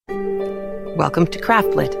welcome to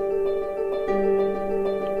Craftlit,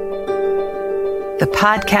 the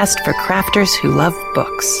podcast for crafters who love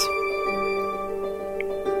books.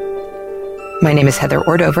 My name is Heather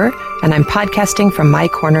Ordover, and I'm podcasting from my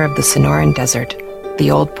corner of the Sonoran Desert,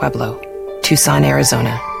 the Old Pueblo, Tucson,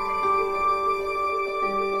 Arizona.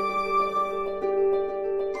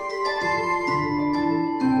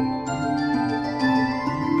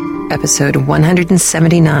 Episode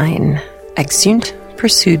 179, Exeunt,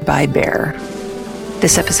 Pursued by Bear.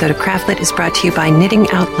 This episode of Craftlit is brought to you by Knitting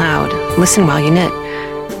Out Loud. Listen while you knit.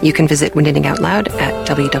 You can visit Knitting Out Loud at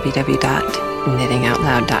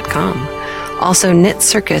www.knittingoutloud.com. Also, Knit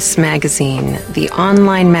Circus magazine, the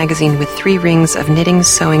online magazine with 3 rings of knitting,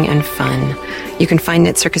 sewing, and fun. You can find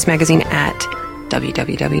Knit Circus magazine at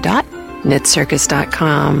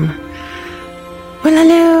www.knitcircus.com. Well,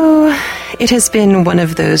 hello. It has been one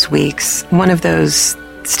of those weeks, one of those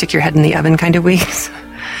stick your head in the oven kind of weeks.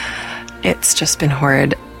 It's just been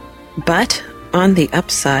horrid. But on the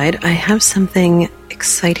upside, I have something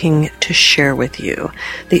exciting to share with you.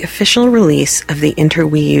 The official release of the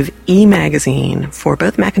Interweave e-magazine for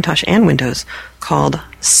both Macintosh and Windows called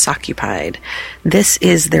Soccupied. This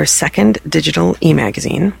is their second digital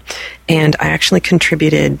e-magazine, and I actually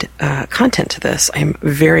contributed content to this. I'm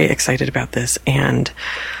very excited about this, and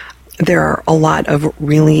there are a lot of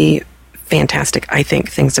really fantastic, I think,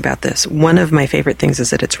 things about this. One of my favorite things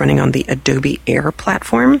is that it's running on the Adobe Air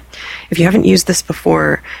platform. If you haven't used this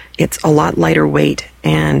before, it's a lot lighter weight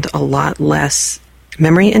and a lot less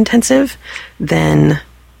memory intensive than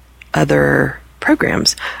other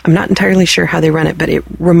programs. I'm not entirely sure how they run it, but it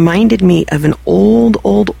reminded me of an old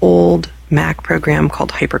Mac program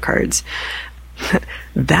called HyperCards.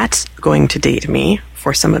 That's going to date me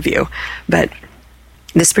for some of you, but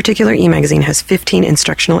this particular e-magazine has 15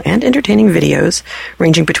 instructional and entertaining videos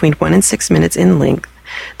ranging between 1 and 6 minutes in length.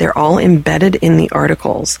 They're all embedded in the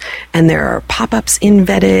articles, and there are pop-ups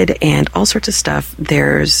embedded and all sorts of stuff.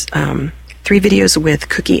 There's 3 videos with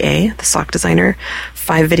Cookie A, the sock designer,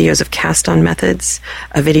 5 videos of cast-on methods,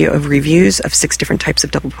 a video of reviews of 6 different types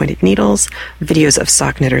of double-pointed needles, videos of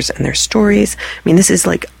sock knitters and their stories. I mean, this is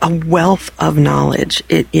like a wealth of knowledge.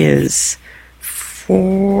 It is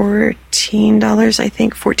 $14, I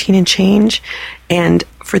think, 14 and change. And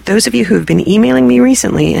for those of you who have been emailing me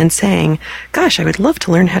recently and saying, gosh, I would love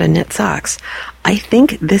to learn how to knit socks, I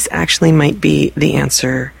think this actually might be the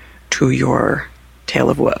answer to your tale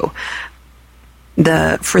of woe.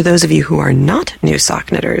 For those of you who are not new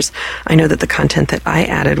sock knitters, I know that the content that I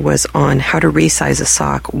added was on how to resize a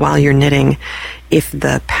sock while you're knitting if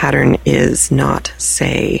the pattern is not,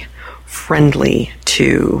 say, friendly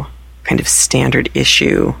to kind of standard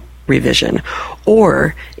issue revision,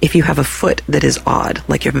 or if you have a foot that is odd,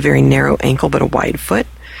 like you have a very narrow ankle but a wide foot,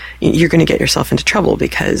 you're going to get yourself into trouble,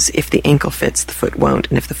 because if the ankle fits, the foot won't,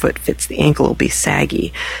 and if the foot fits, the ankle will be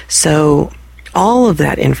saggy. So all of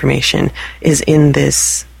that information is in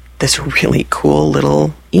this really cool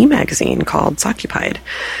little e-magazine called Soccupied.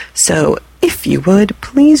 So if you would,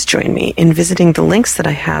 please join me in visiting the links that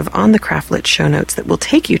I have on the Craftlit show notes that will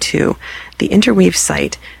take you to the Interweave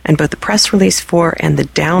site and both the press release for and the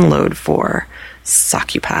download for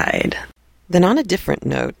Soccupied. Then on a different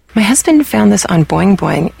note, my husband found this on Boing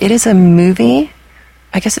Boing. It is a movie,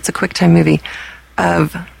 I guess it's a QuickTime movie,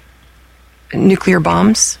 of nuclear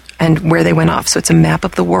bombs and where they went off. So it's a map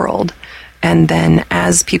of the world. And then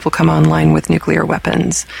as people come online with nuclear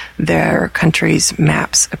weapons, their country's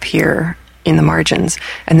maps appear in the margins.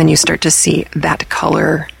 And then you start to see that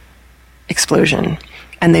color explosion.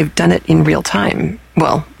 And they've done it in real time.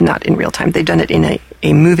 Well, not in real time. They've done it in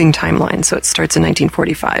a moving timeline. So it starts in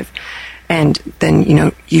 1945. And then,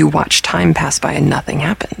 you watch time pass by and nothing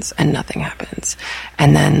happens, and nothing happens.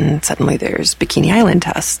 And then suddenly there's Bikini Island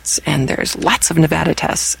tests, and there's lots of Nevada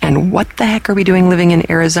tests. And what the heck are we doing living in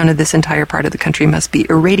Arizona? This entire part of the country must be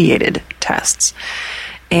irradiated tests.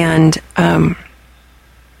 And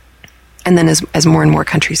then as more and more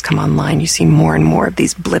countries come online, you see more and more of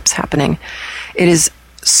these blips happening. It is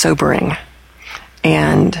sobering.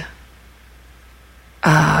 And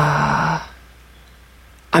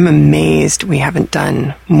I'm amazed we haven't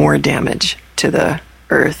done more damage to the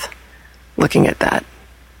Earth looking at that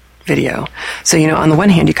video. So, on the one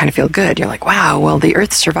hand, you kind of feel good. You're like, wow, well, the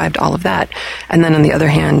Earth survived all of that. And then on the other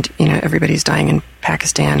hand, everybody's dying in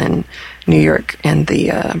Pakistan and New York, and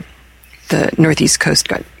the Northeast coast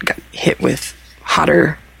got hit with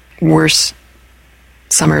hotter, worse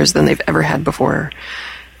summers than they've ever had before.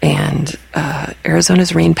 And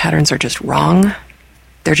Arizona's rain patterns are just wrong.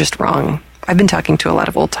 They're just wrong. I've been talking to a lot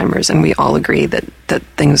of old-timers, and we all agree that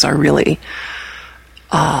things are really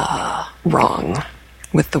wrong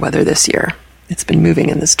with the weather this year. It's been moving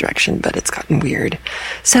in this direction, but it's gotten weird.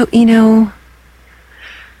 So,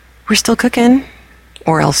 we're still cooking,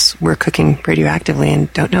 or else we're cooking radioactively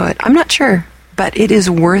and don't know it. I'm not sure, but it is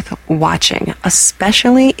worth watching,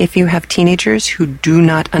 especially if you have teenagers who do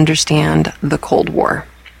not understand the Cold War.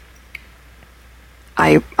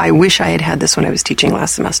 I wish I had had this when I was teaching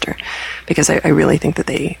last semester, because I really think that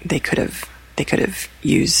they could have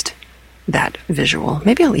used that visual.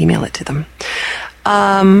 Maybe I'll email it to them.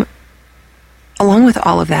 Along with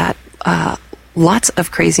all of that, lots of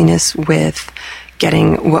craziness with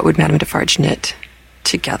getting What Would Madame Defarge Knit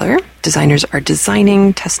together. Designers are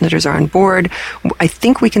designing, test knitters are on board. I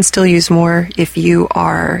think we can still use more. If you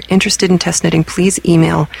are interested in test knitting, please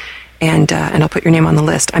email, and I'll put your name on the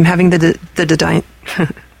list. I'm having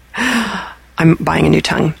I'm buying a new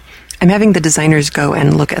tongue. I'm having the designers go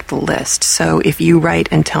and look at the list. So if you write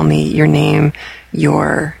and tell me your name,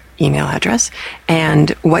 your email address,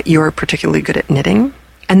 and what you're particularly good at knitting,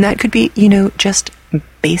 and that could be, just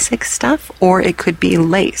basic stuff, or it could be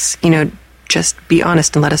lace, just be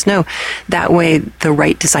honest and let us know. That way the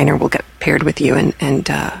right designer will get paired with you,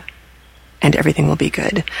 and everything will be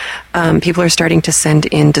good. People are starting to send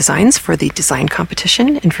in designs for the design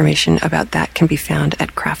competition. Information about that can be found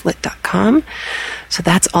at craftlit.com. So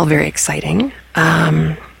that's all very exciting.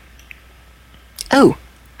 I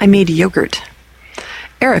made yogurt.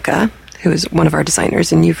 Erica, who is one of our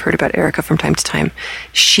designers, and you've heard about Erica from time to time,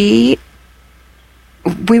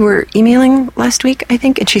 we were emailing last week, I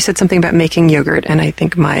think, and she said something about making yogurt, and I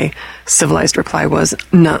think my civilized reply was,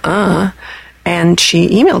 nuh-uh. And she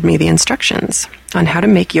emailed me the instructions on how to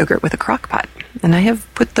make yogurt with a crock pot. And I have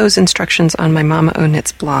put those instructions on my Mama O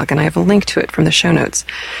Knits blog, and I have a link to it from the show notes.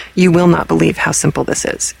 You will not believe how simple this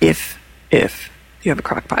is if you have a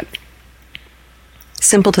crock pot.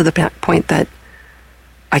 Simple to the point that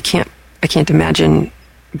I can't imagine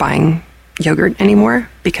buying yogurt anymore,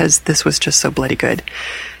 because this was just so bloody good.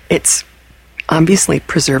 It's obviously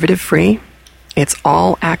preservative free. It's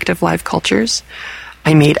all active live cultures.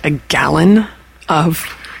 I made a gallon of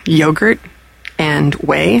yogurt and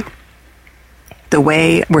whey. The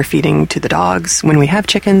whey we're feeding to the dogs. When we have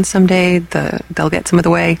chickens someday, they'll get some of the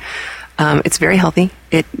whey. It's very healthy.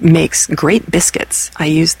 It makes great biscuits. I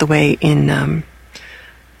used the whey in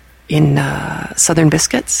Southern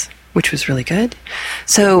biscuits, which was really good.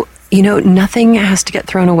 So, nothing has to get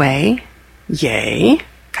thrown away. Yay.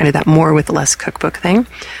 Kind of that more with less cookbook thing.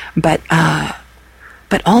 But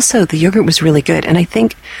also the yogurt was really good. And I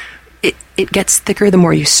think it gets thicker the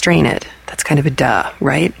more you strain it. That's kind of a duh,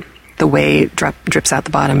 right? The whey drips out the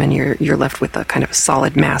bottom, and you're left with a kind of a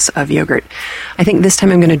solid mass of yogurt. I think this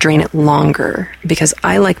time I'm going to drain it longer, because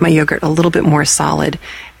I like my yogurt a little bit more solid,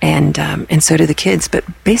 and so do the kids. But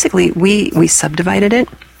basically, we subdivided it,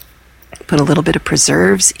 put a little bit of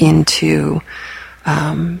preserves into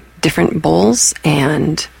different bowls,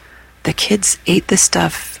 and the kids ate this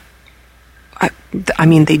stuff. I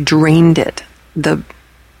mean, they drained it.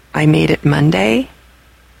 I made it Monday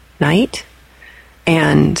night,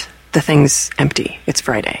 and the thing's empty. It's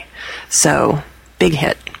Friday. So, big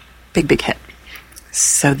hit. Big hit.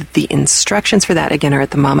 So the instructions for that, again, are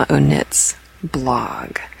at the Mama O Knits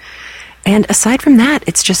blog. And aside from that,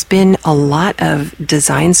 it's just been a lot of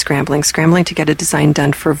design scrambling to get a design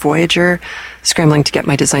done for Voyager, scrambling to get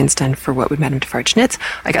my designs done for What Would Madame Defarge Knits.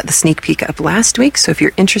 I got the sneak peek up last week, so if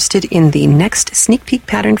you're interested in the next sneak peek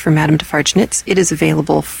pattern for Madame Defarge Knits, it is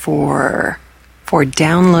available for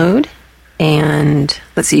download. And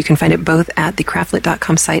let's see, you can find it both at the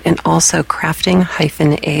craftlit.com site and also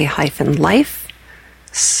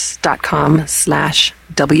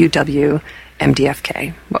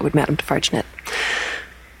crafting-a-life.com/WWMDFK. What Would Madame Defarge Knit?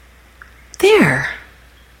 There.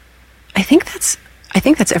 I think that's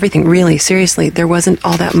everything, really. Seriously, there wasn't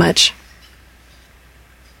all that much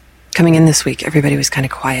coming in this week. Everybody was kind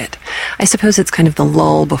of quiet. I suppose it's kind of the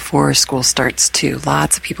lull before school starts, too.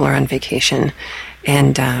 Lots of people are on vacation,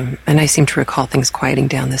 and I seem to recall things quieting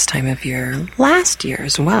down this time of year last year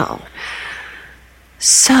as well.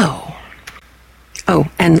 So,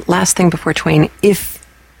 and last thing before Twain, if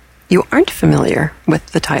you aren't familiar with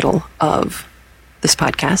the title of this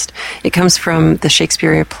podcast, it comes from the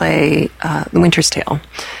Shakespeare play, The Winter's Tale.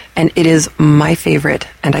 And it is my favorite,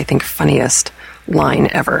 and I think funniest, line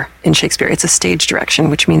ever in Shakespeare. It's a stage direction,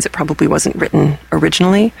 which means it probably wasn't written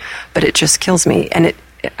originally, but it just kills me. And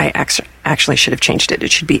I actually should have changed it.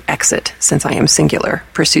 It should be exit, since I am singular,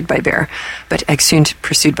 pursued by bear. But exeunt,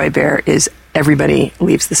 pursued by bear, is everybody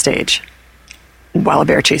leaves the stage while a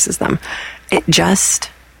bear chases them. It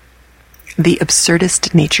just... the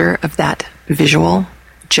absurdist nature of that visual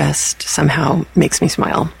just somehow makes me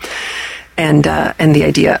smile. And the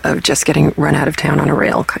idea of just getting run out of town on a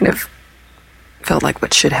rail kind of felt like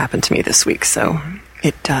what should happen to me this week. So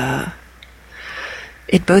it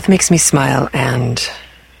both makes me smile and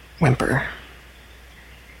whimper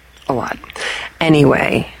a lot.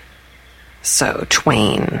 Anyway, so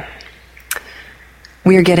Twain.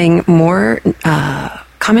 We are getting more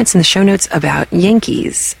comments in the show notes about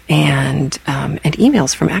Yankees and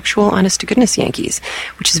emails from actual honest-to-goodness Yankees,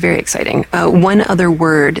 which is very exciting. One other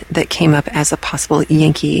word that came up as a possible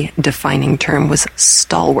Yankee-defining term was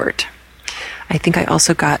stalwart. I think I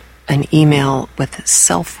also got an email with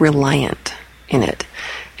self-reliant in it,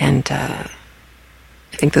 and I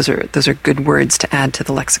think those are good words to add to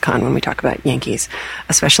the lexicon when we talk about Yankees,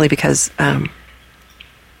 especially because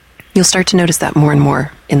you'll start to notice that more and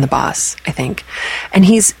more in The Boss, I think. And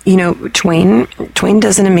he's, Twain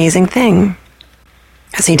does an amazing thing,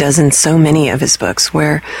 as he does in so many of his books,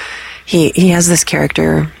 where he has this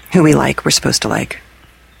character who we're supposed to like.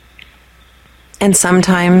 And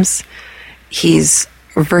sometimes he's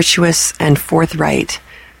virtuous and forthright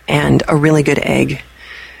and a really good egg.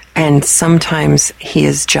 And sometimes he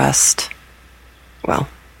is just, well,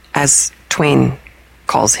 as Twain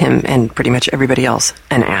calls him and pretty much everybody else,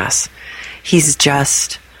 an ass. He's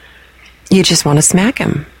just, you just want to smack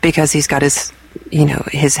him because he's got his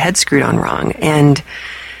head screwed on wrong. And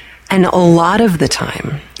a lot of the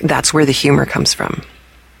time, that's where the humor comes from.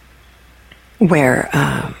 Where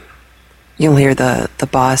you'll hear the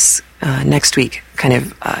boss next week kind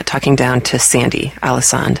of talking down to Sandy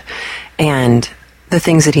Alisand, and the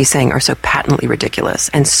things that he's saying are so patently ridiculous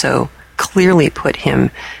and so clearly put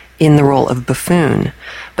him in the role of buffoon.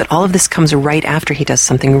 But all of this comes right after he does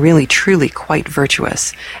something really, truly quite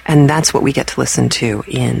virtuous. And that's what we get to listen to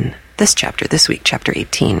in this chapter, this week, chapter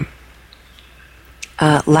 18.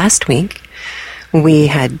 Last week, we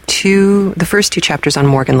had the first two chapters on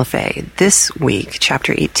Morgan Le Fay. This week,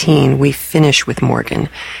 chapter 18, we finish with Morgan.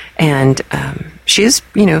 And she is,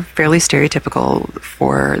 fairly stereotypical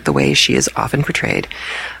for the way she is often portrayed.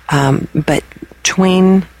 But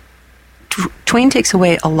Twain takes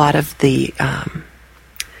away a lot of the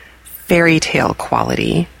fairy tale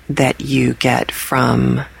quality that you get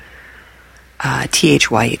from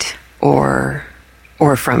T.H. White or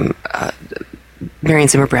from Marion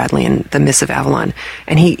Zimmer Bradley and The Mists of Avalon,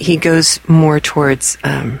 and he goes more towards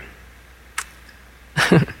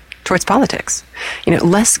towards politics.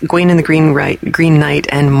 Less Gawain and the Green Knight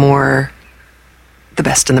and more the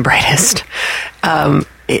best and the brightest.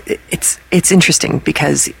 It's interesting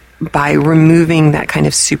because by removing that kind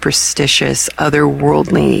of superstitious,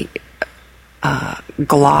 otherworldly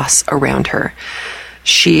gloss around her,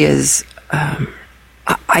 she is,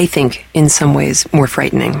 I think, in some ways more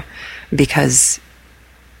frightening because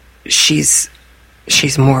she's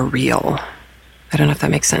more real. I don't know if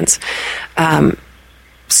that makes sense.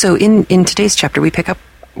 So in today's chapter, we pick up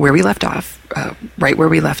where we left off, right where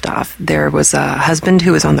we left off. There was a husband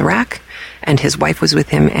who was on the rack, and his wife was with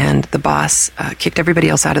him, and the boss kicked everybody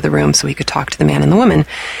else out of the room so he could talk to the man and the woman.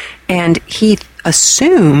 And he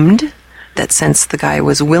assumed that since the guy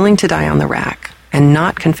was willing to die on the rack and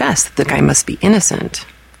not confess, that the guy must be innocent.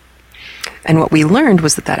 And what we learned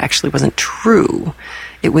was that actually wasn't true.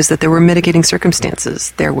 It was that there were mitigating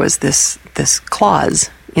circumstances. There was this clause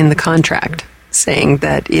in the contract saying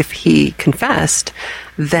that if he confessed,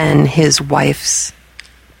 then his wife's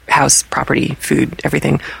house, property, food,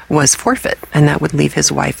 everything was forfeit, and that would leave his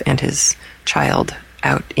wife and his child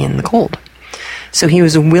out in the cold. So he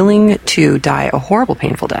was willing to die a horrible,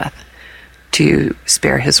 painful death to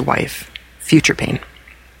spare his wife future pain.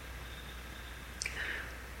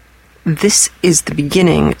 This is the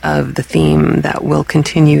beginning of the theme that will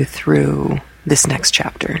continue through this next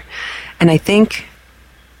chapter. And I think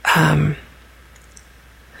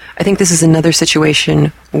this is another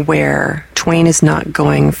situation where Twain is not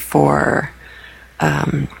going for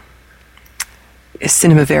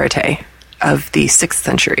cinema verite of the 6th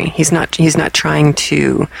century. He's not trying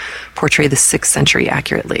to portray the 6th century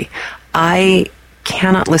accurately. I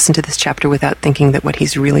cannot listen to this chapter without thinking that what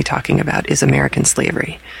he's really talking about is American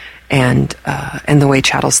slavery and the way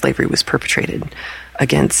chattel slavery was perpetrated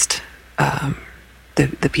against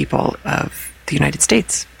the people of the United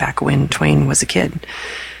States back when Twain was a kid.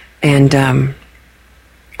 And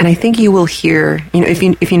I think you will hear,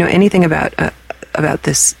 if you know anything about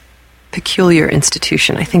this peculiar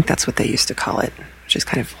institution, I think that's what they used to call it, which is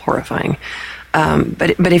kind of horrifying.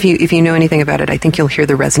 But if you know anything about it, I think you'll hear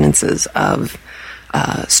the resonances of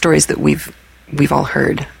stories that we've all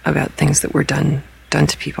heard about things that were done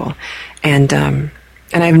to people, and I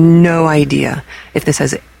have no idea if this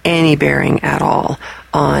has any bearing at all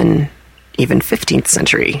on even 15th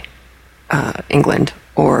century England,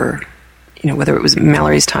 or whether it was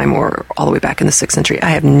Mallory's time or all the way back in the 6th century. I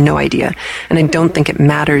have no idea. And I don't think it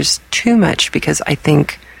matters too much, because I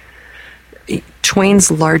think Twain's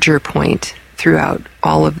larger point throughout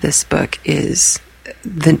all of this book is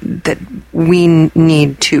that we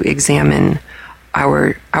need to examine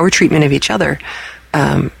our treatment of each other,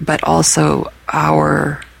 but also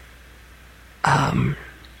our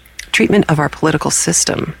treatment of our political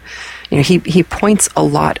system. He points a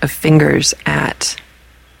lot of fingers at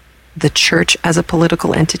the church as a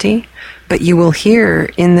political entity, but you will hear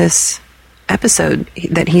in this episode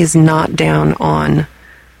that he is not down on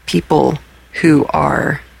people who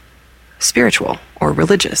are spiritual or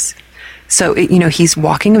religious. So, he's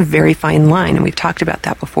walking a very fine line, and we've talked about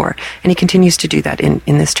that before, and he continues to do that in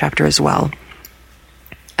this chapter as well.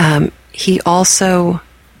 He also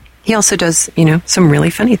does, some really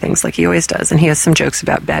funny things, like he always does, and he has some jokes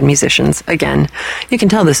about bad musicians. Again, you can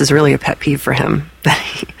tell this is really a pet peeve for him.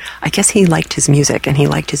 I guess he liked his music, and he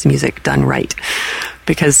liked his music done right,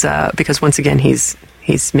 because once again he's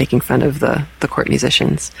making fun of the court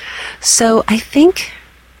musicians. So I think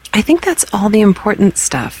that's all the important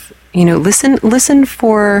stuff. Listen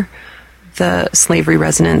for the slavery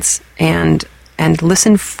resonance, and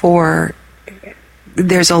listen for.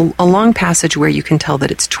 There's a long passage where you can tell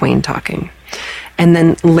that it's Twain talking. And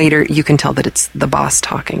then later you can tell that it's the boss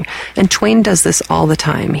talking. And Twain does this all the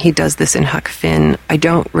time. He does this in Huck Finn. I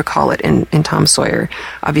don't recall it in Tom Sawyer.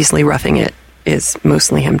 Obviously, Roughing It is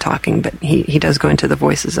mostly him talking, but he does go into the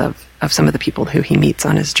voices of some of the people who he meets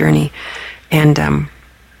on his journey. And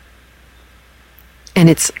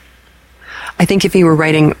it's... I think if he were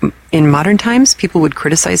writing in modern times, people would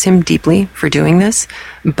criticize him deeply for doing this,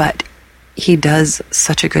 but he does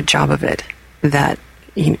such a good job of it that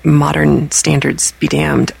modern standards be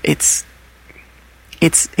damned. It's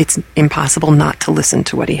impossible not to listen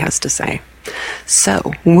to what he has to say.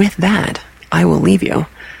 So with that, I will leave you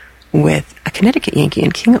with A Connecticut Yankee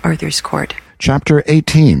in King Arthur's Court. Chapter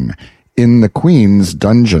 18, In the Queen's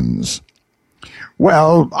Dungeons.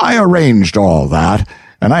 Well, I arranged all that,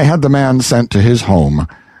 and I had the man sent to his home.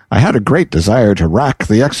 I had a great desire to rack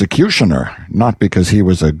the executioner, not because he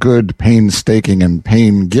was a good, painstaking, and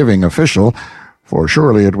pain-giving official, for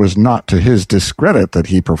surely it was not to his discredit that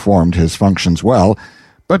he performed his functions well,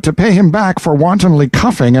 but to pay him back for wantonly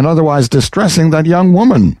cuffing and otherwise distressing that young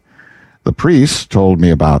woman. The priests told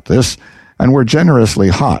me about this, and were generously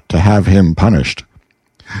hot to have him punished.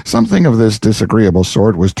 Something of this disagreeable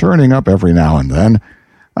sort was turning up every now and then.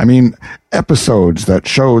 I mean, episodes that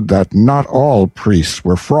showed that not all priests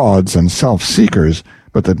were frauds and self-seekers,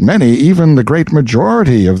 but that many, even the great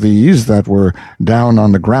majority of these that were down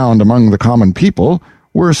on the ground among the common people,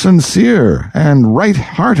 were sincere and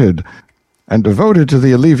right-hearted, and devoted to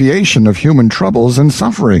the alleviation of human troubles and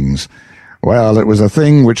sufferings. Well, it was a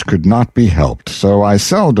thing which could not be helped, so I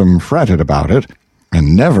seldom fretted about it,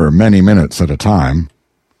 and never many minutes at a time.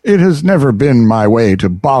 It has never been my way to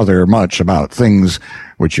bother much about things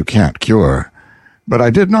which you can't cure. But I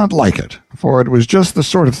did not like it, for it was just the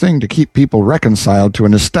sort of thing to keep people reconciled to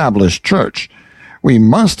an established church. We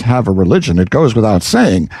must have a religion, it goes without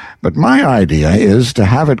saying, but my idea is to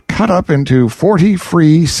have it cut up into 40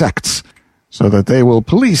 free sects, so that they will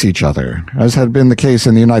police each other, as had been the case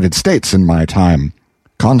in the United States in my time.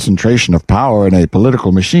 Concentration of power in a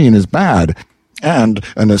political machine is bad, and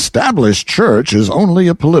an established church is only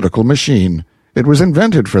a political machine. It was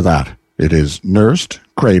invented for that. It is nursed,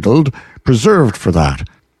 cradled, preserved for that.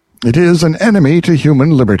 It is an enemy to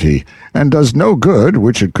human liberty, and does no good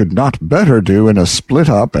which it could not better do in a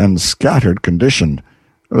split-up and scattered condition.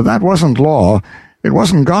 That wasn't law. It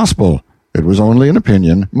wasn't gospel. It was only an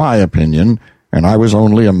opinion, my opinion, and I was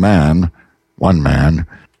only a man, one man.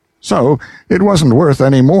 So it wasn't worth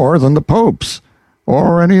any more than the Pope's,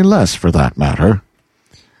 or any less for that matter.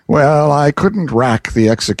 Well, I couldn't rack the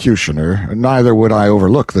executioner, neither would I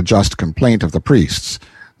overlook the just complaint of the priests.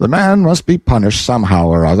 The man must be punished somehow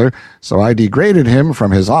or other, so I degraded him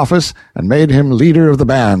from his office and made him leader of the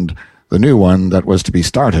band, the new one that was to be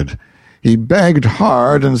started. He begged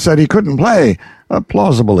hard and said he couldn't play, a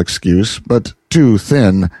plausible excuse, but too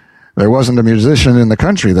thin. There wasn't a musician in the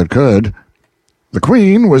country that could. The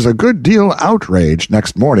Queen was a good deal outraged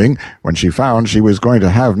next morning when she found she was going to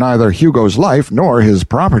have neither Hugo's life nor his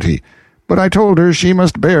property. But I told her she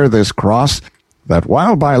must bear this cross, that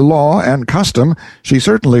while by law and custom she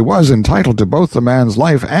certainly was entitled to both the man's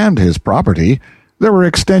life and his property, there were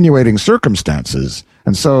extenuating circumstances,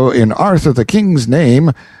 and so in Arthur the King's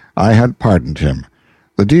name I had pardoned him.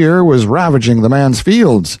 The deer was ravaging the man's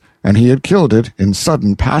fields, and he had killed it in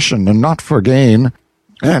sudden passion and not for gain.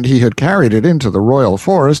 and he had carried it into the royal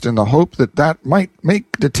forest in the hope that that might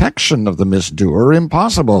make detection of the misdoer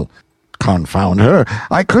impossible. Confound her,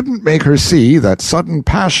 I couldn't make her see that sudden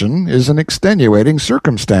passion is an extenuating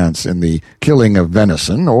circumstance in the killing of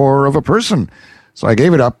venison or of a person, so I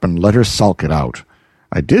gave it up and let her sulk it out.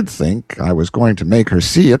 I did think I was going to make her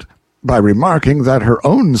see it by remarking that her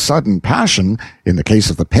own sudden passion, in the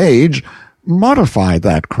case of the page, modified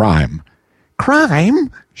that crime.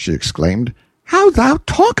 "Crime?" she exclaimed. "How thou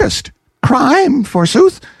talkest! Crime,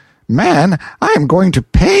 forsooth! Man, I am going to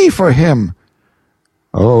pay for him."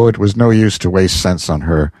 Oh, it was no use to waste sense on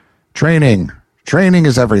her. Training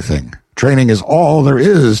is everything. Training is all there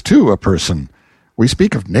is to a person. We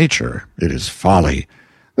speak of nature. It is folly.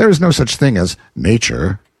 There is no such thing as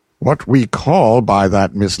nature. What we call by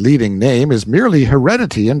that misleading name is merely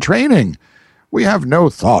heredity and training. We have no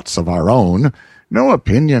thoughts of our own, no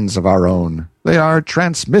opinions of our own. They are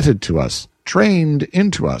transmitted to us, trained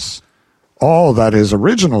into us. All that is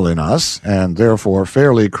original in us, and therefore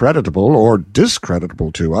fairly creditable or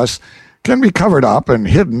discreditable to us, can be covered up and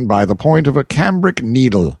hidden by the point of a cambric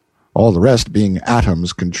needle, all the rest being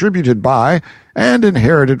atoms contributed by and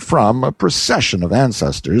inherited from a procession of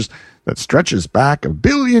ancestors that stretches back 1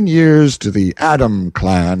 billion years to the Adam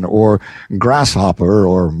clan, or grasshopper,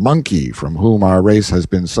 or monkey, from whom our race has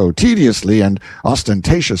been so tediously and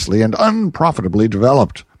ostentatiously and unprofitably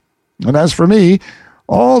developed. And as for me,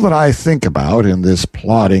 all that I think about in this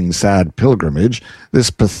plodding, sad pilgrimage, this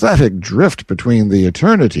pathetic drift between the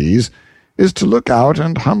eternities, is to look out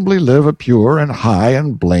and humbly live a pure and high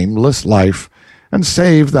and blameless life, and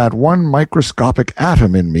save that one microscopic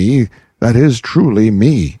atom in me that is truly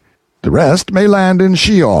me. The rest may land in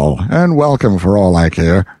Sheol, and welcome for all I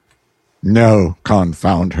care. No,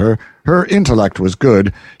 confound her. Her intellect was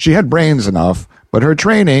good. She had brains enough, but her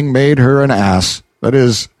training made her an ass. That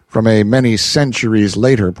is, from a many centuries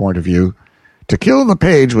later point of view. To kill the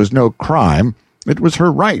page was no crime. It was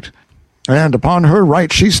her right. And upon her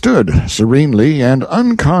right she stood, serenely and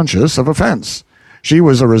unconscious of offense. She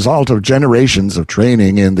was a result of generations of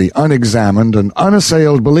training in the unexamined and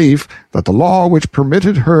unassailed belief that the law which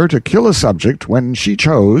permitted her to kill a subject when she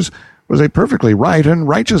chose was a perfectly right and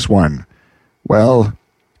righteous one. Well,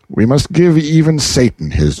 we must give even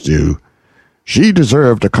Satan his due. She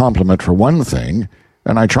deserved a compliment for one thing,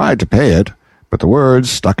 and I tried to pay it, but the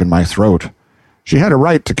words stuck in my throat. She had a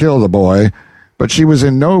right to kill the boy, but she was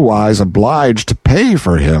in no wise obliged to pay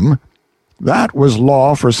for him. That was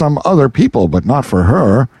law for some other people, but not for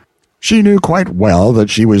her. She knew quite well that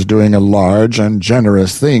she was doing a large and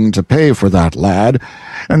generous thing to pay for that lad,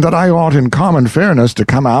 and that I ought in common fairness to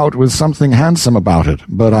come out with something handsome about it,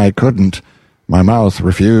 but I couldn't. My mouth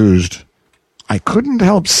refused. I couldn't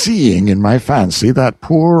help seeing in my fancy that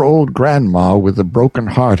poor old grandma with the broken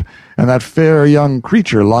heart, and that fair young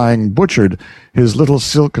creature lying butchered, his little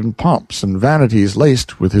silken pomps and vanities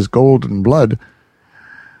laced with his golden blood.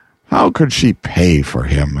 How could she pay for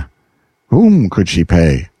him? Whom could she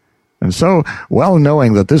pay? And so, well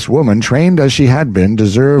knowing that this woman, trained as she had been,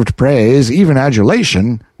 deserved praise, even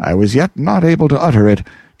adulation, I was yet not able to utter it,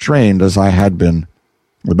 trained as I had been.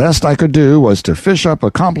 The best I could do was to fish up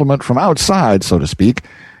a compliment from outside, so to speak,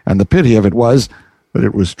 and the pity of it was that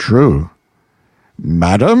it was true.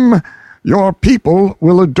 "Madam, your people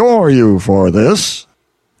will adore you for this."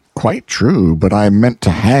 Quite true, but I meant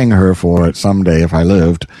to hang her for it some day if I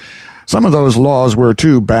lived. Some of those laws were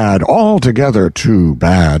too bad, altogether too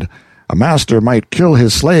bad. A master might kill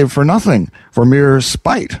his slave for nothing, for mere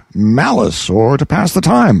spite, malice, or to pass the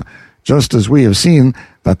time, just as we have seen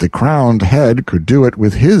that the crowned head could do it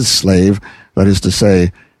with his slave, that is to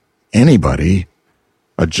say, anybody.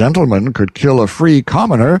 A gentleman could kill a free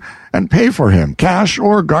commoner and pay for him, cash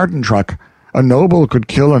or garden truck. A noble could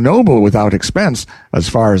kill a noble without expense, as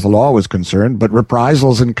far as the law was concerned, but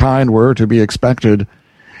reprisals in kind were to be expected.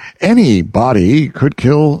 Any body could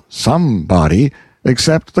kill somebody,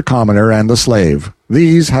 except the commoner and the slave.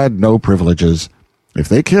 These had no privileges. If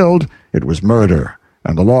they killed, it was murder,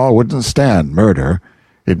 and the law wouldn't stand murder.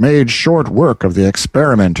 It made short work of the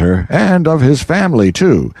experimenter, and of his family,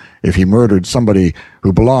 too, if he murdered somebody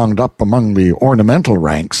who belonged up among the ornamental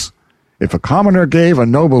ranks. If a commoner gave a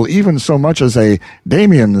noble even so much as a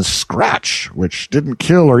Damien's scratch, which didn't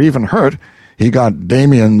kill or even hurt, he got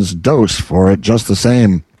Damien's dose for it just the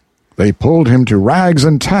same. They pulled him to rags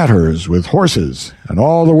and tatters with horses, and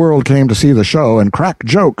all the world came to see the show and crack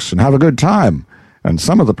jokes and have a good time. And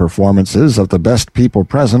some of the performances of the best people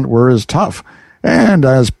present were as tough and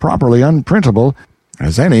as properly unprintable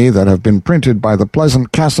as any that have been printed by the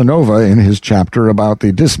pleasant Casanova in his chapter about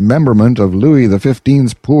the dismemberment of Louis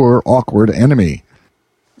XV's poor, awkward enemy.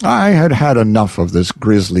 I had had enough of this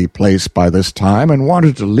grisly place by this time and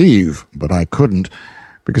wanted to leave, but I couldn't,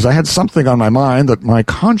 because I had something on my mind that my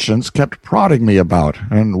conscience kept prodding me about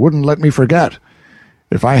and wouldn't let me forget.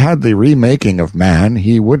 If I had the remaking of man,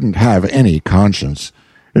 he wouldn't have any conscience.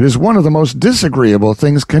 It is one of the most disagreeable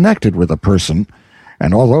things connected with a person,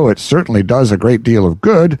 and although it certainly does a great deal of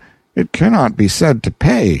good, it cannot be said to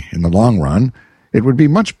pay in the long run. It would be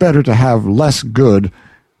much better to have less good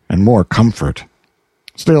and more comfort.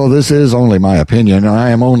 Still, this is only my opinion, and I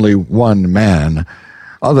am only one man.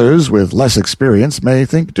 Others with less experience may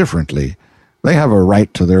think differently. They have a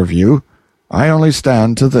right to their view. I only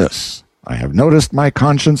stand to this. I have noticed my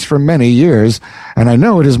conscience for many years, and I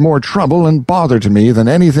know it is more trouble and bother to me than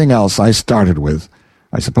anything else I started with.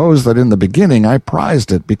 I suppose that in the beginning I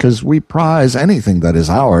prized it because we prize anything that is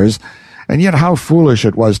ours, and yet how foolish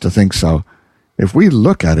it was to think so. If we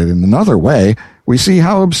look at it in another way, we see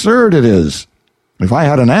how absurd it is. If I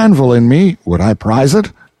had an anvil in me, would I prize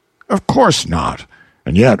it? Of course not.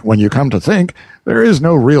 And yet, when you come to think, there is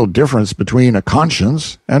no real difference between a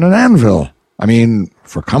conscience and an anvil. I mean,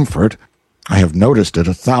 for comfort. I have noticed it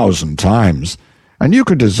 1,000 times. And you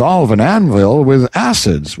could dissolve an anvil with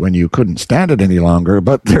acids when you couldn't stand it any longer,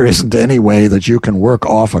 but there isn't any way that you can work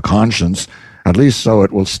off a conscience, at least so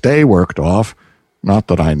it will stay worked off. Not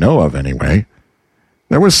that I know of, anyway.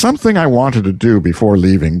 There was something I wanted to do before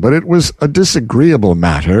leaving, but it was a disagreeable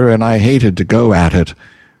matter, and I hated to go at it.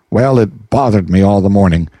 Well, it bothered me all the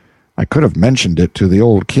morning. I could have mentioned it to the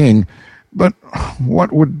old king, but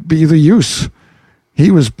what would be the use?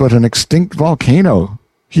 He was but an extinct volcano.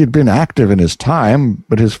 He had been active in his time,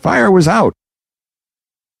 but his fire was out.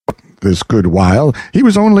 This good while, he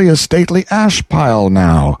was only a stately ash pile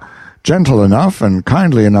now, gentle enough and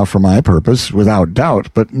kindly enough for my purpose, without doubt,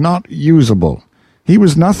 but not usable. He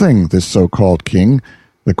was nothing, this so-called king.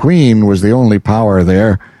 The queen was the only power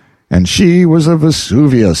there, and she was a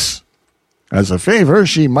Vesuvius. As a favor,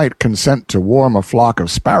 she might consent to warm a flock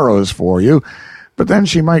of sparrows for you, but then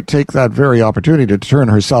she might take that very opportunity to turn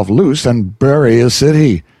herself loose and bury a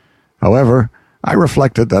city. However, I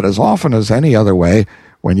reflected that as often as any other way,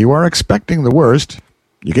 when you are expecting the worst,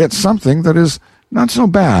 you get something that is not so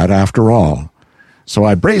bad after all. So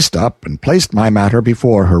I braced up and placed my matter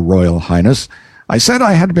before Her Royal Highness. I said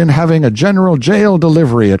I had been having a general jail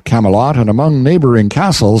delivery at Camelot and among neighboring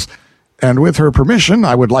castles, and with her permission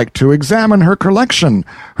I would like to examine her collection,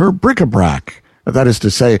 her bric-a-brac, that is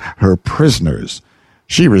to say, her prisoners.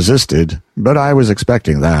 She resisted, but I was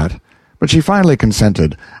expecting that. But she finally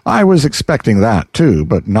consented. I was expecting that, too,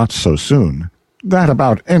 but not so soon. That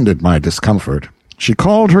about ended my discomfort. She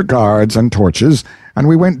called her guards and torches, and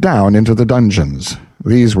we went down into the dungeons.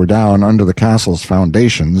 These were down under the castle's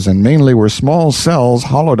foundations, and mainly were small cells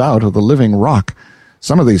hollowed out of the living rock.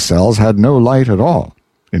 Some of these cells had no light at all.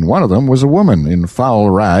 In one of them was a woman in foul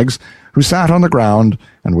rags, who sat on the ground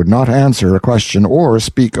and would not answer a question or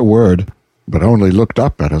speak a word, but only looked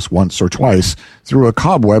up at us once or twice through a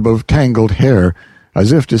cobweb of tangled hair,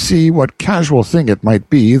 as if to see what casual thing it might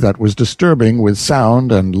be that was disturbing with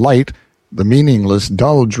sound and light the meaningless,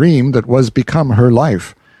 dull dream that was become her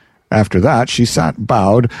life. After that she sat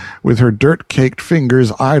bowed, with her dirt-caked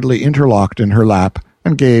fingers idly interlocked in her lap,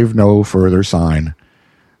 and gave no further sign.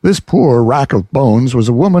 This poor rack of bones was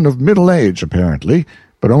a woman of middle age, apparently,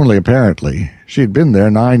 but only apparently. She had been there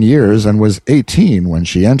 9 years, and was 18 when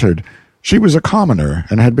she entered. She was a commoner,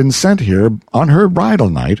 and had been sent here on her bridal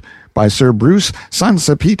night by Sir Bruce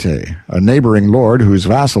Sansepite, a neighboring lord whose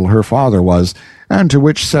vassal her father was, and to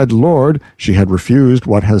which said lord she had refused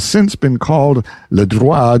what has since been called le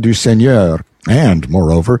droit du seigneur, and,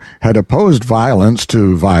 moreover, had opposed violence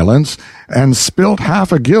to violence, and spilt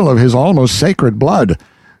half a gill of his almost sacred blood.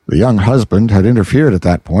 The young husband had interfered at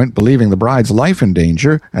that point, believing the bride's life in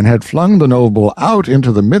danger, and had flung the noble out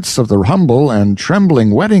into the midst of the humble and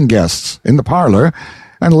trembling wedding guests in the parlor,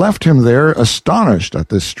 and left him there astonished at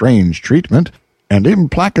this strange treatment, and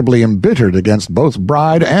implacably embittered against both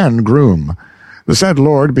bride and groom. The said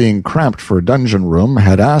lord, being cramped for dungeon-room,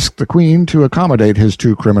 had asked the queen to accommodate his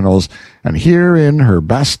two criminals, and here in her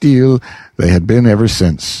Bastille they had been ever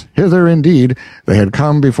since. Hither, indeed, they had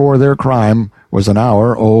come before their crime was an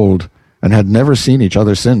hour old, and had never seen each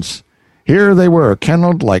other since. Here they were,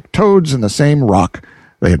 kennelled like toads in the same rock.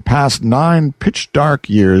 They had passed 9 pitch-dark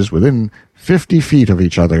years within 50 feet of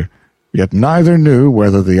each other, yet neither knew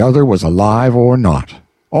whether the other was alive or not.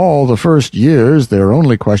 All the first years their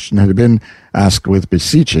only question had been, asked with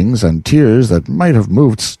beseechings and tears that might have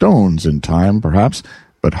moved stones in time, perhaps,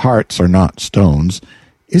 but hearts are not stones,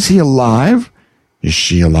 "Is he alive? Is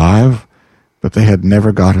she alive?" But they had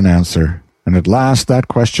never got an answer, and at last that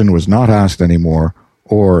question was not asked any more,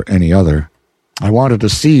 or any other. I wanted to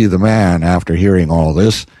see the man after hearing all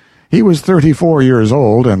this. He was 34 years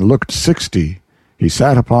old and looked 60. He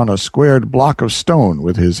sat upon a squared block of stone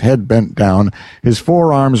with his head bent down, his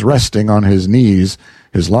forearms resting on his knees,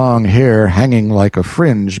 his long hair hanging like a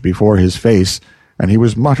fringe before his face, and he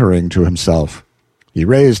was muttering to himself. He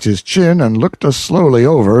raised his chin and looked us slowly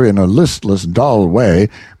over in a listless, dull way,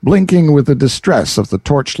 blinking with the distress of the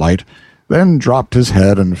torchlight, then dropped his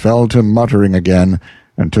head and fell to muttering again,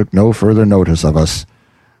 and took no further notice of us.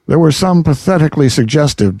 There were some pathetically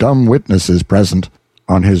suggestive dumb witnesses present.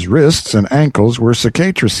 On his wrists and ankles were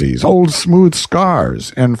cicatrices, old smooth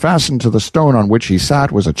scars, and fastened to the stone on which he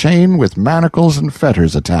sat was a chain with manacles and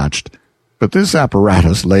fetters attached. But this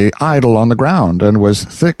apparatus lay idle on the ground, and was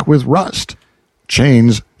thick with rust.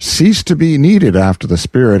 Chains cease to be needed after the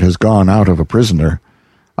spirit has gone out of a prisoner.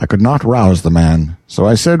 I could not rouse the man, so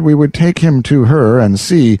I said we would take him to her and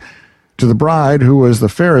see, to the bride who was the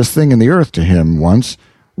fairest thing in the earth to him once,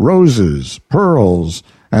 roses, pearls,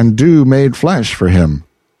 and dew made flesh for him.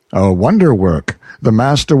 A wonder-work, the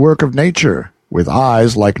master-work of nature, with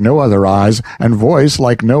eyes like no other eyes, and voice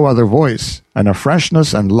like no other voice, and a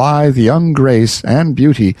freshness and lithe young grace and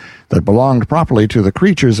beauty that belonged properly to the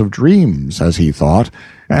creatures of dreams, as he thought,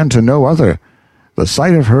 and to no other. The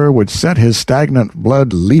sight of her would set his stagnant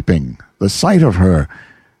blood leaping, the sight of her.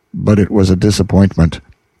 But it was a disappointment.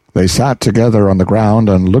 They sat together on the ground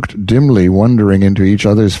and looked dimly, wondering into each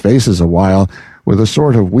other's faces a while, with a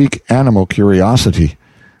sort of weak animal curiosity,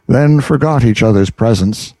 then forgot each other's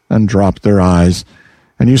presence and dropped their eyes,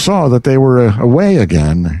 and you saw that they were away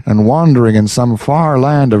again and wandering in some far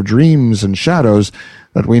land of dreams and shadows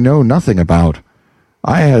that we know nothing about.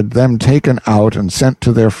 I had them taken out and sent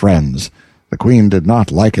to their friends. The Queen did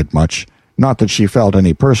not like it much. Not that she felt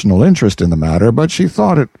any personal interest in the matter, but she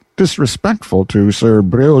thought it disrespectful to Sir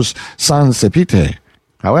Breuse Sansepite.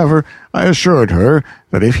 However, I assured her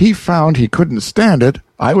that if he found he couldn't stand it,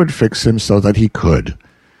 I would fix him so that he could.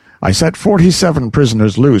 I set 47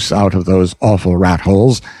 prisoners loose out of those awful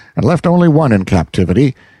rat-holes, and left only one in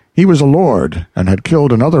captivity. He was a lord, and had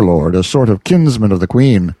killed another lord, a sort of kinsman of the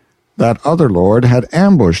Queen. That other lord had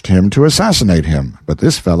ambushed him to assassinate him, but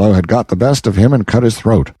this fellow had got the best of him and cut his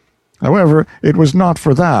throat. However, it was not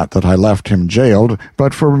for that I left him jailed,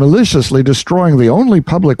 but for maliciously destroying the only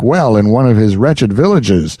public well in one of his wretched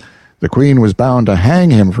villages. The Queen was bound to hang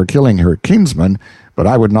him for killing her kinsman, but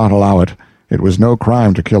I would not allow it. It was no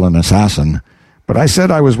crime to kill an assassin. But I said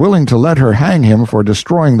I was willing to let her hang him for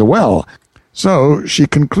destroying the well. So she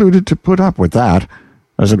concluded to put up with that,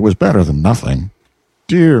 as it was better than nothing.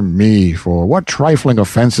 Dear me, for what trifling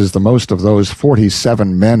offenses the most of those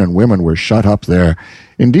 47 men and women were shut up there.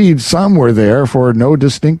 Indeed, some were there for no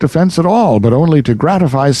distinct offense at all, but only to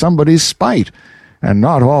gratify somebody's spite. And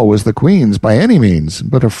not all was the Queen's by any means,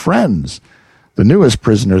 but a friend's. The newest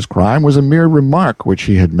prisoner's crime was a mere remark which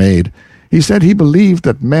he had made. He said he believed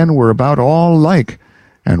that men were about all alike,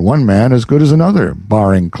 and one man as good as another,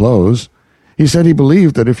 barring clothes. He said he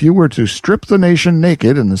believed that if you were to strip the nation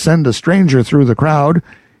naked and send a stranger through the crowd,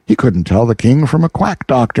 he couldn't tell the king from a quack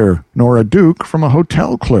doctor, nor a duke from a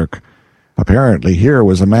hotel clerk. Apparently here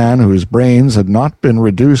was a man whose brains had not been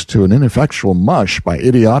reduced to an ineffectual mush by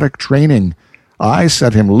idiotic training. I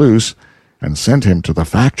set him loose and sent him to the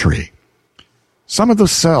factory. Some of the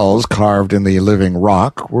cells carved in the living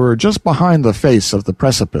rock were just behind the face of the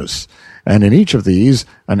precipice, and in each of these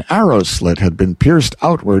an arrow slit had been pierced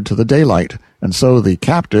outward to the daylight, and so the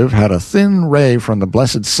captive had a thin ray from the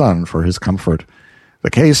blessed sun for his comfort.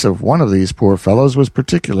 The case of one of these poor fellows was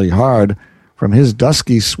particularly hard. From his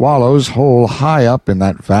dusky swallow's hole high up in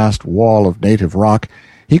that vast wall of native rock,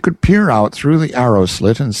 he could peer out through the arrow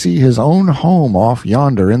slit and see his own home off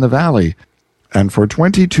yonder in the valley. And for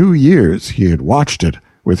 22 years he had watched it,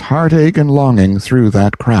 with heartache and longing, through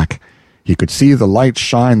that crack. He could see the lights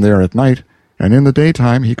shine there at night, and in the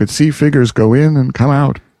daytime he could see figures go in and come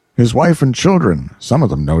out. His wife and children, some of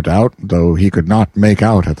them no doubt, though he could not make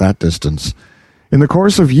out at that distance. In the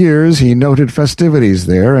course of years he noted festivities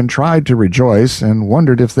there, and tried to rejoice, and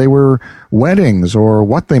wondered if they were weddings or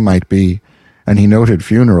what they might be. And he noted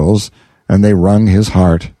funerals, and they wrung his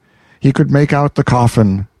heart. He could make out the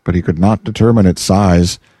coffin, but he could not determine its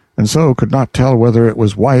size, and so could not tell whether it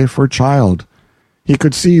was wife or child. He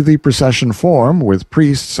could see the procession form, with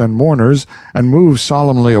priests and mourners, and move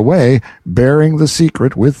solemnly away, bearing the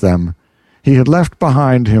secret with them. He had left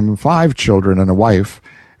behind him 5 children and a wife,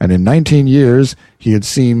 and in 19 years he had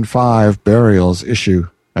seen 5 burials issue,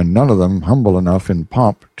 and none of them humble enough in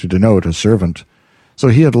pomp to denote a servant. So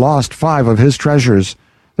he had lost 5 of his treasures.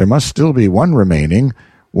 There must still be one remaining,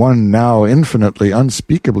 one now infinitely,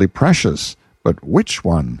 unspeakably precious, But which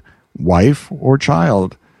one, wife or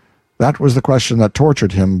child? That was the question that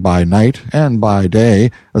tortured him by night and by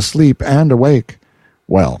day, asleep and awake.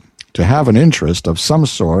 Well, to have an interest of some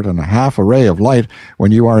sort and a half-a-ray of light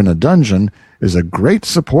when you are in a dungeon is a great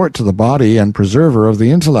support to the body and preserver of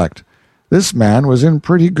the intellect. This man was in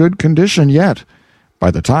pretty good condition yet. By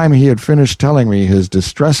the time he had finished telling me his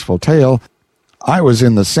distressful tale, I was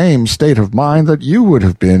in the same state of mind that you would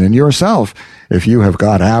have been in yourself, if you have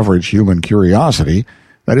got average human curiosity.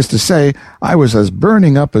 That is to say, I was as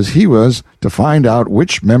burning up as he was to find out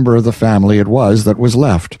which member of the family it was that was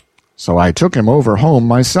left. So I took him over home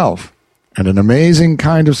myself. And an amazing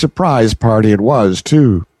kind of surprise party it was,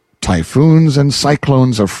 too. Typhoons and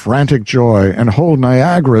cyclones of frantic joy, and whole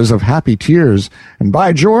Niagaras of happy tears, and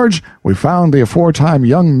by George, we found the aforetime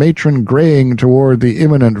young matron graying toward the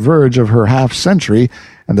imminent verge of her half-century,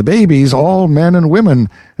 and the babies all men and women,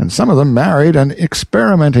 and some of them married and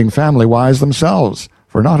experimenting family-wise themselves,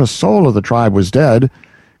 for not a soul of the tribe was dead.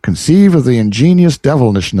 Conceive of the ingenious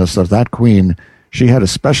devilishness of that queen. She had a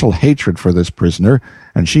special hatred for this prisoner,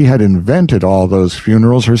 and she had invented all those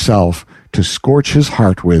funerals herself, to scorch his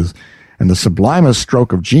heart with, and the sublimest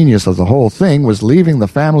stroke of genius of the whole thing was leaving the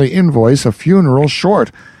family invoice a funeral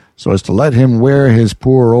short, so as to let him wear his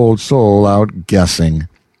poor old soul out guessing.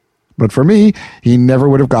 But for me, he never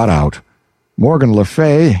would have got out. Morgan Le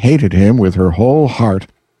Fay hated him with her whole heart,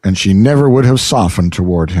 and she never would have softened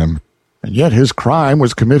toward him. And yet his crime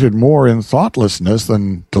was committed more in thoughtlessness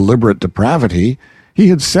than deliberate depravity. He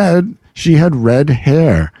had said she had red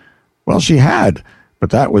hair. Well, she had,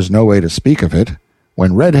 but that was no way to speak of it.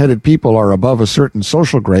 When red-headed people are above a certain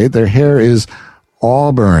social grade, their hair is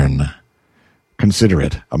auburn. Consider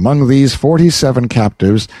it. Among these 47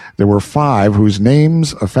 captives, there were 5 whose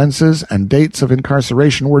names, offenses, and dates of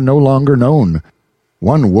incarceration were no longer known.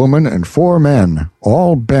 1 woman and 4 men,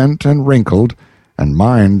 all bent and wrinkled, and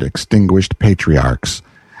mind-extinguished patriarchs.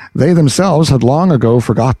 They themselves had long ago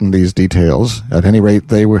forgotten these details. At any rate,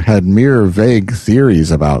 they had mere vague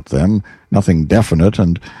theories about them, nothing definite,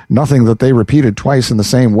 and nothing that they repeated twice in the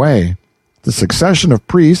same way. The succession of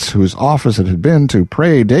priests whose office it had been to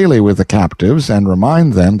pray daily with the captives and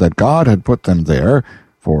remind them that God had put them there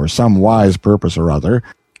for some wise purpose or other,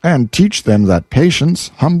 and teach them that patience,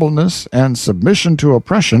 humbleness, and submission to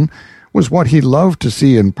oppression was what he loved to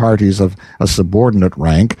see in parties of a subordinate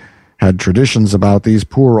rank, had traditions about these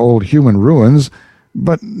poor old human ruins,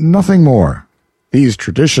 but nothing more. These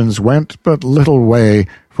traditions went but little way,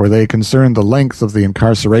 for they concerned the length of the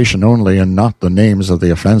incarceration only, and not the names of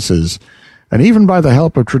the offenses. And even by the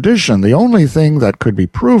help of tradition, the only thing that could be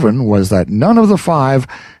proven was that none of the 5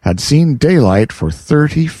 had seen daylight for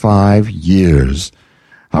 35 years.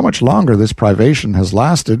 How much longer this privation has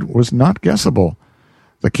lasted was not guessable.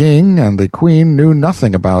 The king and the queen knew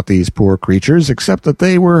nothing about these poor creatures, except that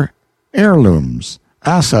they were heirlooms,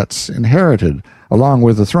 assets inherited, along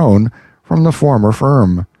with the throne, from the former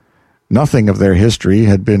firm. Nothing of their history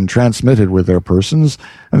had been transmitted with their persons,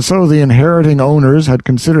 and so the inheriting owners had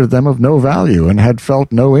considered them of no value, and had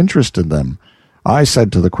felt no interest in them. I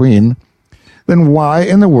said to the queen, "Then why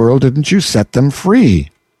in the world didn't you set them free?"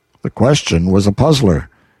 The question was a puzzler.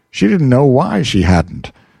 She didn't know why she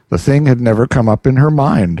hadn't. The thing had never come up in her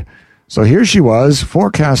mind. So here she was,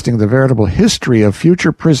 forecasting the veritable history of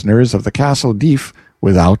future prisoners of the Castle d'If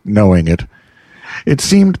without knowing it. It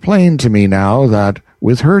seemed plain to me now that,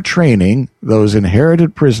 with her training, those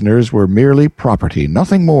inherited prisoners were merely property,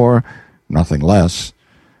 nothing more, nothing less.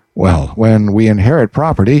 Well, when we inherit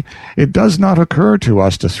property, it does not occur to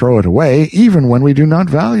us to throw it away, even when we do not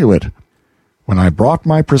value it. When I brought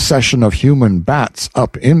my procession of human bats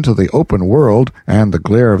up into the open world and the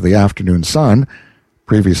glare of the afternoon sun,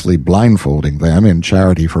 previously blindfolding them in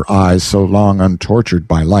charity for eyes so long untortured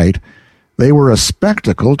by light, they were a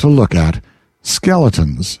spectacle to look at.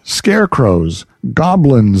 Skeletons, scarecrows,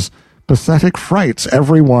 goblins, pathetic frights,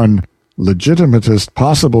 every one, legitimatest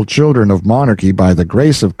possible children of monarchy by the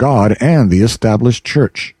grace of God and the established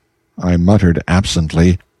church. I muttered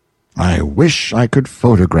absently, "I wish I could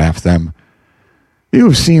photograph them." You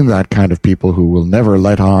have seen that kind of people who will never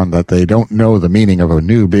let on that they don't know the meaning of a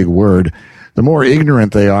new big word. The more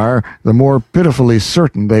ignorant they are, the more pitifully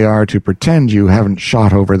certain they are to pretend you haven't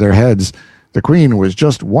shot over their heads. The Queen was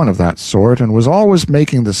just one of that sort, and was always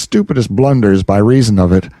making the stupidest blunders by reason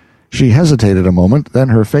of it. She hesitated a moment, then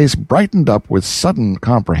her face brightened up with sudden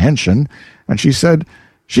comprehension, and she said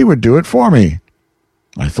she would do it for me.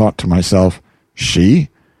 I thought to myself, she?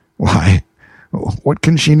 Why, what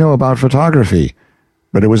can she know about photography?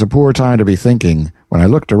 But it was a poor time to be thinking. When I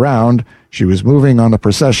looked around, she was moving on the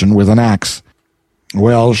procession with an axe.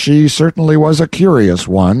 Well, she certainly was a curious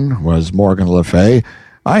one, was Morgan Le Fay.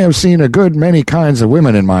 I have seen a good many kinds of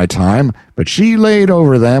women in my time, but she laid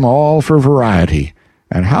over them all for variety.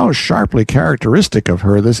 And how sharply characteristic of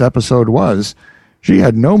her this episode was. She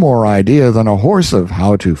had no more idea than a horse of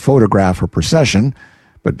how to photograph a procession,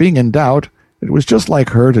 but being in doubt, it was just like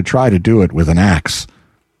her to try to do it with an axe.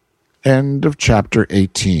 End of chapter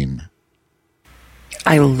 18.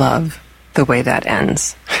 I love the way that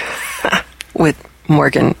ends with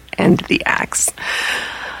Morgan and the axe.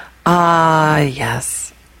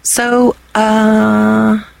 Yes. So,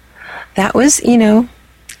 that was,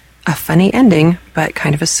 a funny ending, but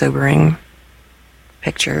kind of a sobering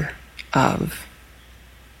picture of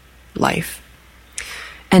life.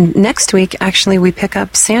 And next week, actually, we pick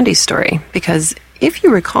up Sandy's story, because if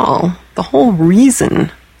you recall, the whole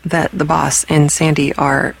reason that the boss and Sandy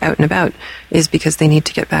are out and about is because they need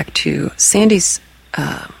to get back to Sandy's,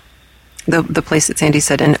 the place that Sandy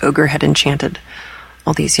said an ogre had enchanted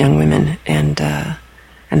all these young women, and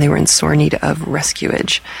they were in sore need of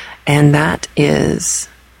rescuage. And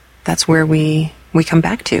that's where we come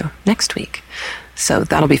back to next week. So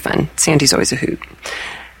that'll be fun. Sandy's always a hoot.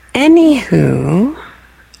 Anywho,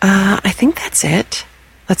 I think that's it.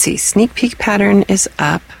 Let's see. Sneak peek pattern is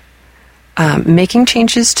up. Making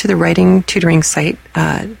changes to the writing tutoring site.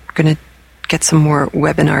 Going to get some more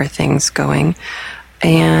webinar things going.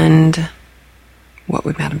 And what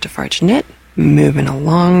would Madame Defarge knit? Moving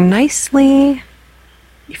along nicely.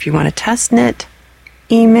 If you want to test knit,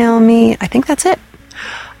 email me. I think that's it.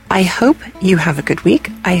 I hope you have a good week.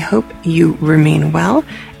 I hope you remain well.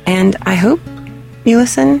 And I hope you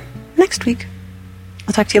listen next week.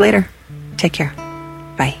 I'll talk to you later. Take care.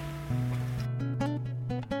 Bye.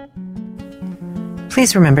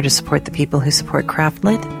 Please remember to support the people who support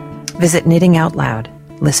Craftlit. Visit Knitting Out Loud.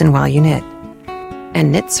 Listen while you knit.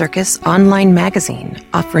 And Knit Circus online magazine,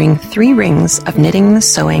 offering 3 rings of knitting,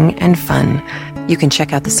 sewing, and fun. You can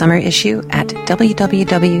check out the summer issue at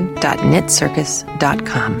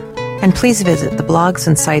www.knitcircus.com. And please visit the blogs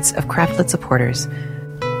and sites of Craftlit supporters.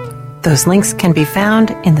 Those links can be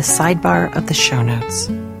found in the sidebar of the show notes.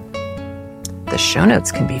 The show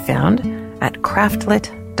notes can be found at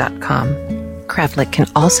craftlit.com. Craftlit can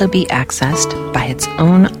also be accessed by its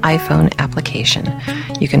own iPhone application.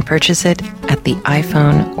 You can purchase it at the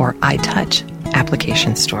iPhone or iTouch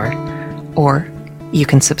application store, or you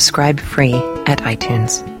can subscribe free at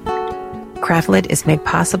iTunes. Craftlit is made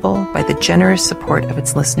possible by the generous support of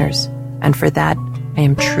its listeners, and for that, I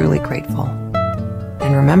am truly grateful.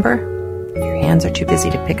 And remember, if your hands are too busy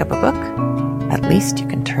to pick up a book, at least you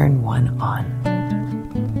can turn one on.